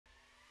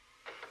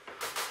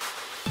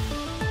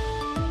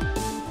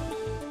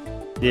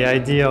the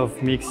idea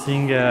of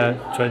mixing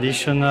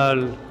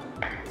traditional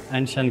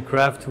ancient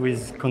craft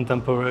with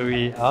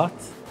contemporary art.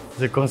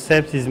 The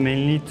concept is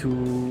mainly to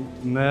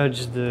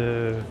merge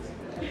the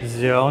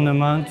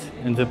ornament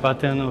and the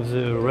pattern of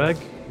the rug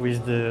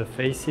with the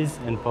faces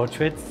and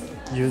portraits,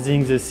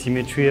 using the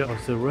symmetry of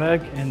the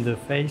rug and the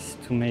face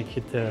to make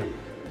it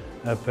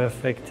a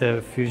perfect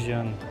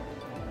fusion.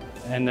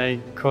 And I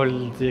call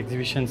the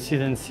exhibition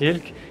Seed and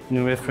Silk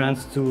in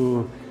reference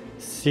to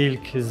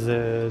silk,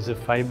 the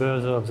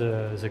fibers of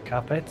the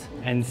carpet,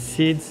 and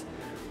seeds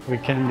we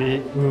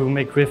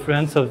make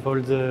reference of all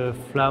the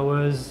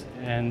flowers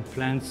and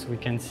plants we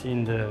can see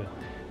in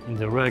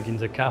the rug, in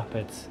the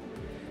carpets,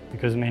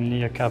 because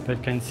mainly a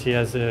carpet can see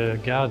as a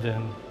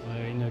garden,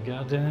 in a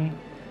garden,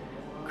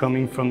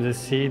 coming from the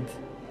seed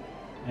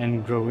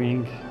and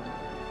growing